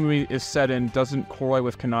frame this movie is set in doesn't correlate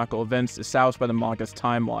with canonical events established by the manga's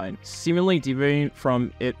timeline, seemingly deviating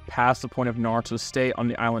from it past the point of Naruto's stay on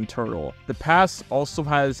the island Turtle. The past also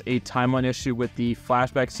has a timeline issue with the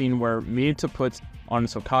flashback scene where Minato puts on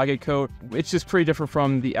his Hokage coat, which is pretty different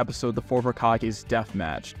from the episode The Four Hokage's Death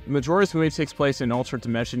Match. The majority of this movie takes place in an alternate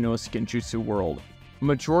dimension known as the Genjutsu world.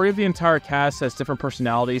 Majority of the entire cast has different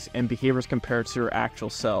personalities and behaviors compared to their actual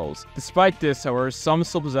selves. Despite this, however, some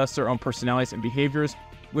still possess their own personalities and behaviors,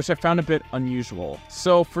 which I found a bit unusual.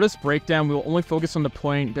 So for this breakdown, we will only focus on the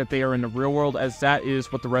point that they are in the real world, as that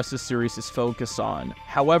is what the rest of the series is focused on.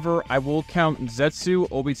 However, I will count Zetsu,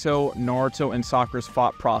 Obito, Naruto, and Sakura's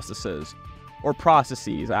thought processes. Or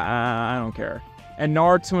processes, I don't care. And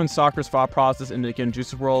Naruto and Sakura's thought process in the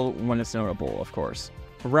Genjutsu world when it's notable, of course.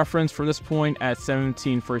 For reference, from this point at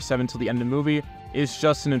 1747 till the end of the movie is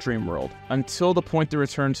just in a dream world, until the point they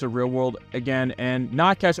return to the real world again and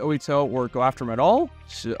not catch Obito or go after him at all.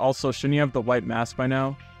 Also, shouldn't he have the white mask by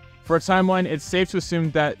now? For a timeline, it's safe to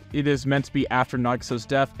assume that it is meant to be after Nagasa's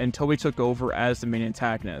death and Tobi took over as the main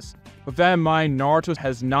antagonist. With that in mind, Naruto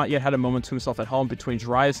has not yet had a moment to himself at home between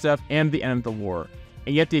Jiraiya's death and the end of the war.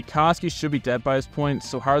 And yet the Akatsuki should be dead by this point,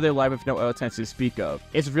 so how are they alive with no Otense to speak of?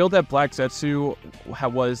 It's real that Black Zetsu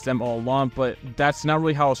was them all along, but that's not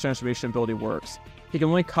really how his transformation ability works. He can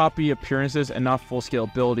only copy appearances and not full-scale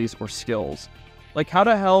abilities or skills. Like, how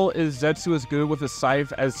the hell is Zetsu as good with a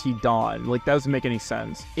scythe as Hidan? Like, that doesn't make any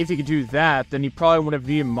sense. If he could do that, then he probably would have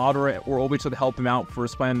needed Madara or Obito to help him out for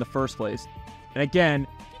his plan in the first place. And again,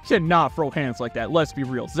 he should not throw hands like that. Let's be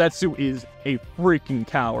real. Zetsu is a freaking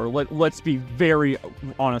coward. Let's be very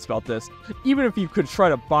honest about this. Even if you could try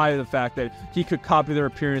to buy the fact that he could copy their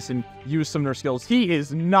appearance and use some of their skills, he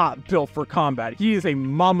is not built for combat. He is a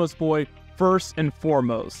mama's boy first and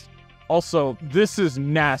foremost. Also, this is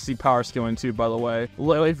nasty power scaling too, by the way.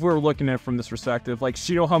 If we're looking at it from this perspective, like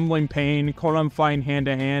Shido humbling Pain, Konan fighting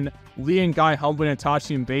hand-to-hand, Lee and Guy humbling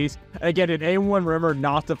Itachi in base. And again, did anyone remember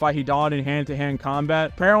not to fight Hidan in hand-to-hand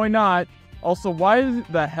combat? Apparently not. Also, why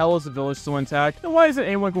the hell is the village still intact? And why isn't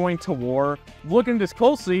anyone going to war? Looking at this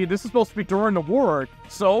closely, this is supposed to be during the war,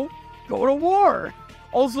 so go to war!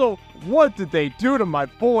 Also, what did they do to my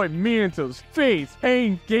boy Minato's face?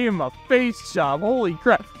 Pain gave him a face job. Holy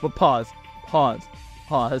crap. But pause.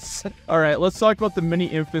 Alright, let's talk about the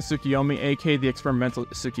mini-infant Tsukiyomi, aka the experimental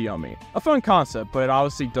Tsukiyomi. A fun concept, but it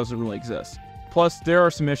obviously doesn't really exist. Plus, there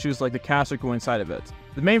are some issues like the cast go inside of it.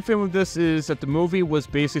 The main thing with this is that the movie was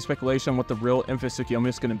basically speculation on what the real infant Tsukiyomi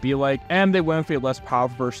is going to be like, and they went for a less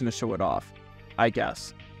powerful version to show it off. I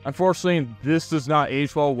guess. Unfortunately, this does not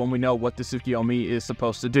age well when we know what the Tsukiyomi is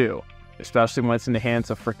supposed to do, especially when it's in the hands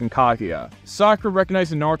of frickin' Kaguya. Sakura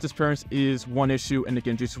recognizing Naruto's parents is one issue in the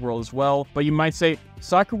Genjutsu world as well, but you might say,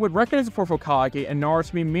 Sakura would recognize the 4th Hokage, and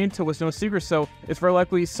Naruto being Minato was no secret, so it's very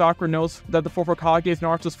likely Sakura knows that the 4th Hokage is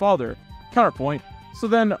Naruto's father. Counterpoint. So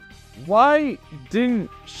then, why didn't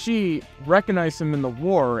she recognize him in the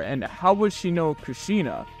war, and how would she know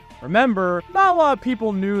Kushina? Remember, not a lot of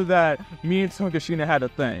people knew that Minato and Kushina had a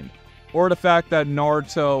thing, or the fact that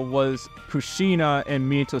Naruto was Kushina and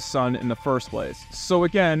Minato's son in the first place. So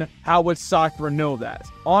again, how would Sakura know that?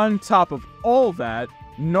 On top of all that,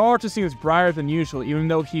 Naruto seems brighter than usual even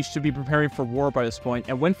though he should be preparing for war by this point,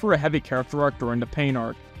 and went for a heavy character arc during the Pain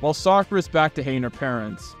arc, while Sakura is back to hating her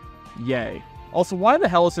parents. Yay. Also, why the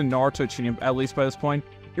hell isn't Naruto cheating at least by this point?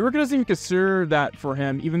 Iruka doesn't even consider that for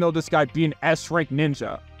him, even though this guy being an S-rank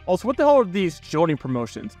ninja. Also, what the hell are these Jonin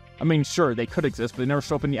promotions? I mean, sure, they could exist, but they never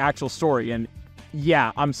show up in the actual story, and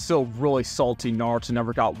yeah, I'm still really salty Naruto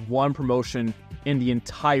never got one promotion in the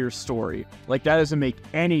entire story. Like, that doesn't make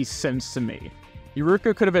any sense to me.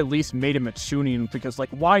 Iruka could have at least made him a Chunin, because, like,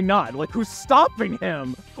 why not? Like, who's stopping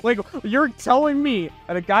him? Like, you're telling me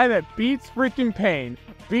that a guy that beats freaking Pain,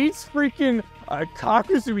 beats freaking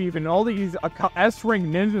Kakuzu even, all these S-rank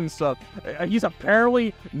ninja and stuff, he's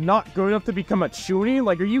apparently not good enough to become a Chunin?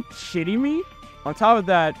 Like, are you kidding me? On top of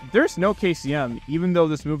that, there's no KCM, even though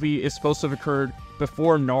this movie is supposed to have occurred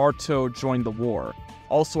before Naruto joined the war.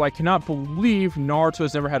 Also, I cannot believe Naruto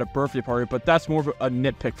has never had a birthday party, but that's more of a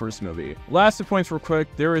nitpick for this movie. Last 2 points real quick,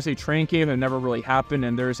 there is a train game that never really happened,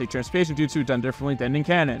 and there is a transportation jutsu done differently than in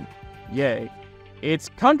canon. Yay. It's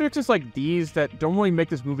contradictions like these that don't really make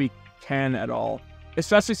this movie canon at all.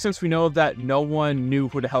 Especially since we know that no one knew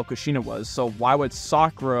who the hell Kushina was, so why would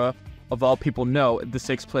Sakura, of all people, know this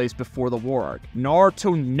takes place before the war arc?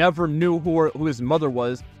 Naruto never knew who his mother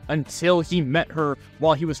was until he met her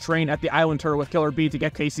while he was trained at the island turret with Killer Bee to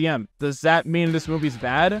get KCM. Does that mean this movie's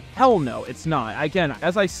bad? Hell no, it's not. Again,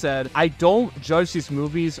 as I said, I don't judge these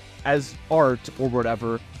movies as art or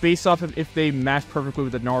whatever based off of if they match perfectly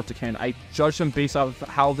with the Naruto canon. I judge them based off of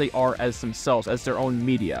how they are as themselves, as their own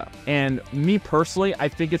media. And me personally, I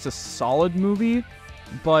think it's a solid movie,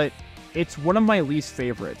 but it's one of my least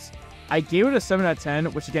favorites. I gave it a 7 out of 10,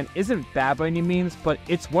 which again isn't bad by any means, but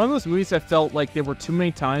it's one of those movies that felt like there were too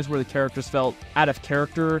many times where the characters felt out of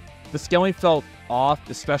character. The scaling felt off,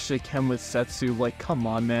 especially Ken with Setsu, like, come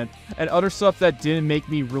on, man. And other stuff that didn't make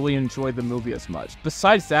me really enjoy the movie as much.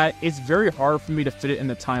 Besides that, it's very hard for me to fit it in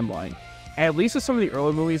the timeline. At least with some of the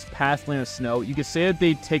early movies past Land of Snow, you could say that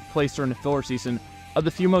they take place during the filler season of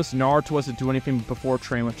the few months Naruto wasn't doing anything before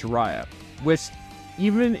training with Jiraiya, which,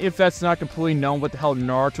 even if that's not completely known what the hell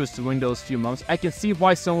Naruto was doing those few months, I can see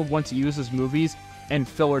why someone would want to use those movies and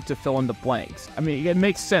filler to fill in the blanks. I mean, it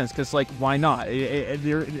makes sense, because, like, why not?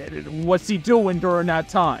 What's he doing during that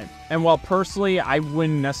time? And while personally, I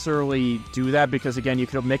wouldn't necessarily do that, because, again, you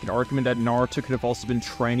could make an argument that Naruto could have also been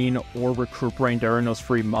training or recuperating during those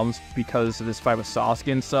 3 months because of his fight with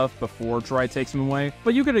Sasuke and stuff before Jiraiya takes him away.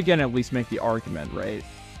 But you could, again, at least make the argument, right?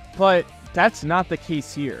 But that's not the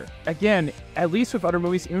case here. Again, at least with other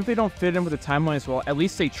movies, even if they don't fit in with the timeline as well, at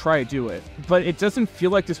least they try to do it. But it doesn't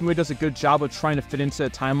feel like this movie does a good job of trying to fit into the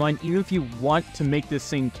timeline. Even if you want to make this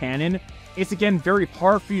thing canon, it's again very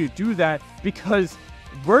hard for you to do that, because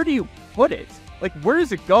where do you put it? Like, where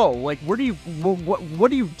does it go? Like, what do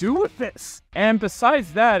you do with this? And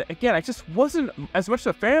besides that, again, I just wasn't as much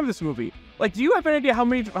a fan of this movie. Like, do you have any idea how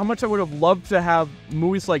much I would have loved to have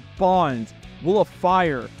movies like Bond, Will of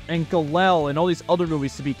Fire, and Galel, and all these other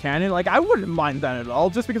movies to be canon? Like, I wouldn't mind that at all.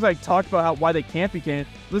 Just because I talked about why they can't be canon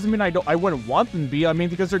doesn't mean I wouldn't want them to be. I mean,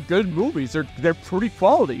 because they're good movies. They're pretty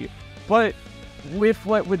quality. But with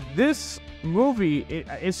this movie,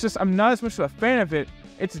 it's just, I'm not as much of a fan of it.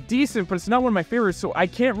 It's decent, but it's not one of my favorites, so I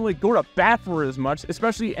can't really go to bat for it as much,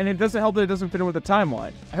 especially, and it doesn't help that it doesn't fit in with the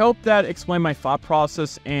timeline. I hope that explained my thought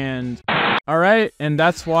process, and alright, and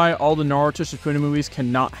that's why all the Naruto Shippuden movies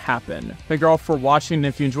cannot happen. Thank you all for watching, and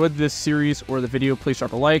if you enjoyed this series or the video, please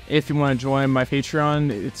drop a like. If you want to join my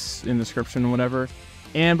Patreon, it's in the description or whatever.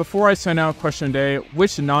 And before I sign out, question of the day,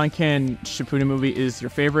 which non-canon Shippuden movie is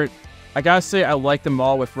your favorite? I gotta say, I like them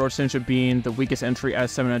all, with Road Ninja being the weakest entry at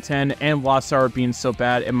 7 out of 10, and Lost Hour being so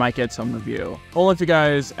bad it might get some review. Only if you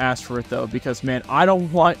guys ask for it though, because man, I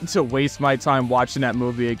don't want to waste my time watching that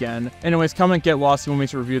movie again. Anyways, comment get lost if you want me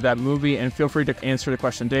to review that movie, and feel free to answer the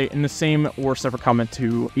question date in the same or separate comment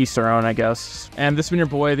to each their own, I guess. And this has been your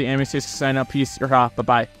boy, the Anime Stays, signing out. Peace, YEEHAW,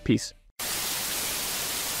 bye-bye, peace.